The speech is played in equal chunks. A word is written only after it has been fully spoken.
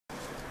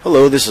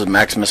Hello, this is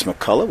Maximus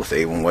McCullough with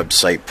A1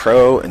 Website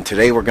Pro, and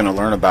today we're going to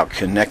learn about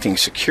connecting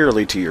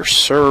securely to your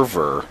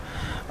server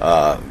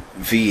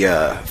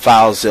via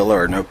FileZilla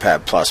or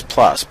Notepad++,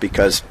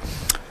 because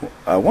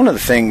one of the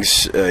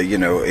things,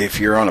 if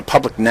you're on a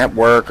public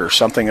network or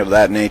something of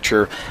that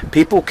nature,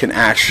 people can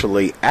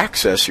actually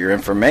access your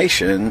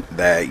information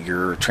that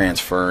you're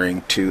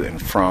transferring to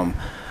and from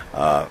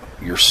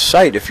your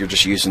site if you're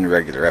just using the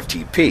regular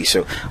FTP.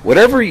 So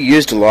whatever you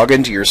use to log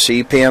into your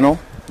cPanel,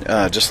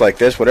 just like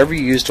this, whatever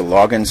you use to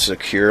log in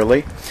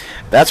securely,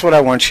 that's what I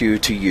want you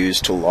to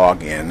use to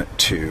log in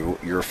to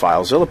your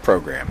FileZilla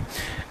program.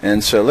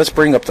 And so let's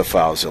bring up the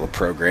FileZilla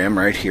program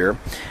right here,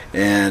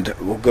 and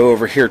we'll go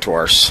over here to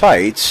our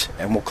sites,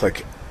 and we'll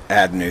click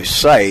Add New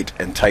Site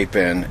and type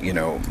in,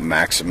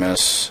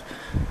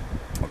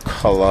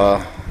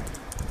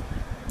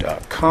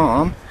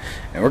 MaximusMcCullough.com,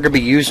 and we're going to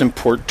be using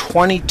port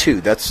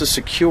 22. That's the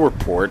secure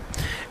port.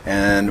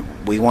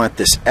 And we want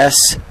this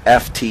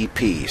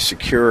SFTP,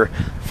 Secure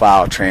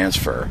File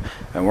Transfer,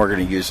 and we're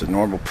going to use the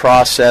normal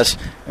process,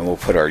 and we'll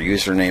put our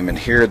username in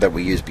here that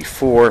we used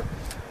before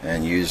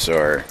and use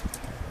our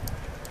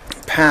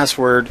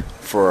password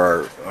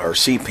for our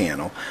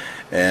cPanel.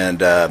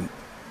 And let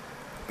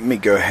me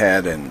go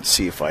ahead and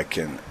see if I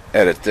can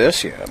edit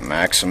this.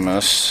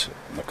 Maximus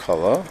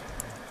McCullough.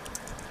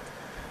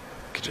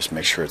 Just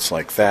make sure it's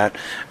like that.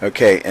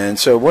 Okay, and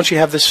so once you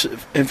have this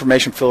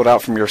information filled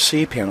out from your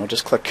cPanel,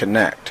 just click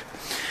Connect,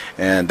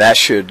 and that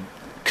should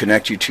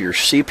connect you to your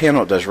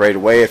cPanel. It does right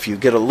away. If you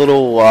get a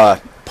little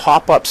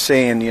pop-up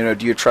saying,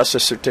 do you trust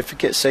this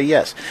certificate, say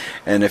yes.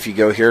 And if you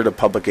go here to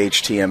Public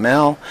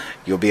HTML,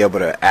 you'll be able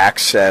to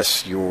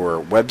access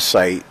your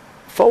website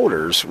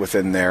folders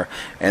within there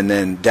and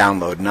then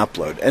download and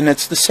upload. And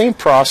it's the same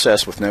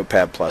process with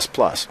Notepad++.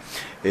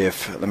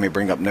 Let me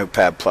bring up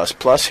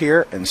Notepad++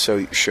 here and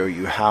show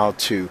you how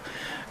to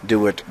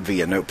do it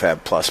via Notepad++.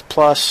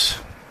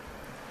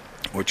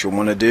 What you'll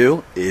want to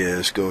do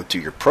is go to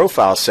your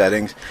profile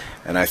settings,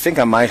 and I think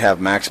I might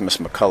have Maximus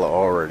McCullough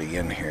already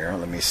in here.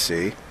 Let me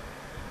see.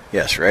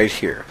 Yes, right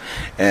here.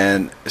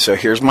 And so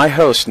here's my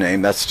host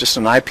name. That's just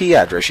an IP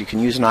address. You can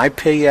use an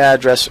IP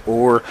address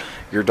or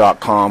your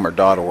 .com or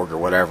 .org or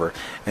whatever.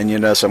 And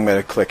so I'm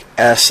going to click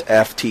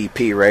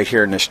SFTP right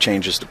here, and this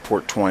changes to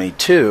port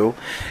 22.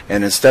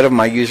 And instead of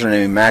my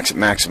username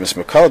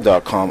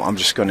MaximusMcCullough.com, I'm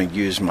just going to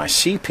use my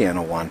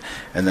cPanel one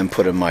and then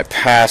put in my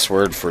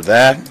password for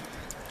that.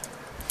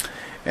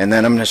 And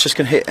then I'm just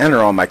going to hit enter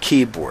on my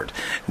keyboard.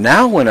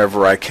 Now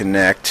whenever I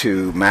connect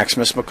to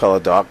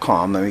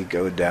MaximusMcCullough.com, let me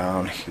go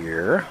down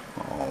here,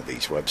 all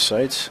these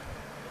websites,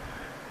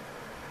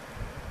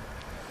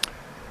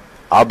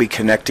 I'll be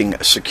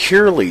connecting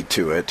securely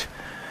to it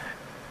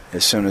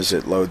as soon as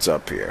it loads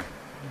up here.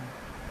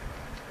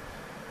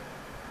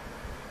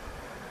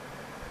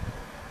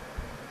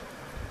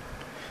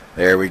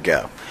 There we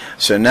go.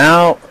 So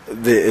now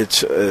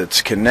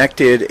it's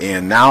connected,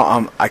 and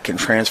now I can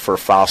transfer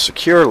files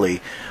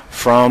securely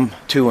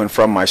to and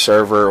from my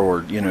server,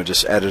 or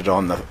just edit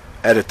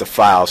the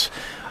files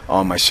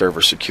on my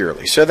server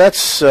securely. So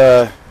that's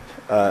a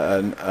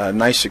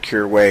nice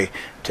secure way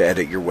to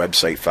edit your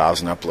website files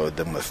and upload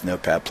them with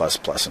Notepad++ and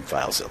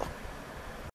FileZilla.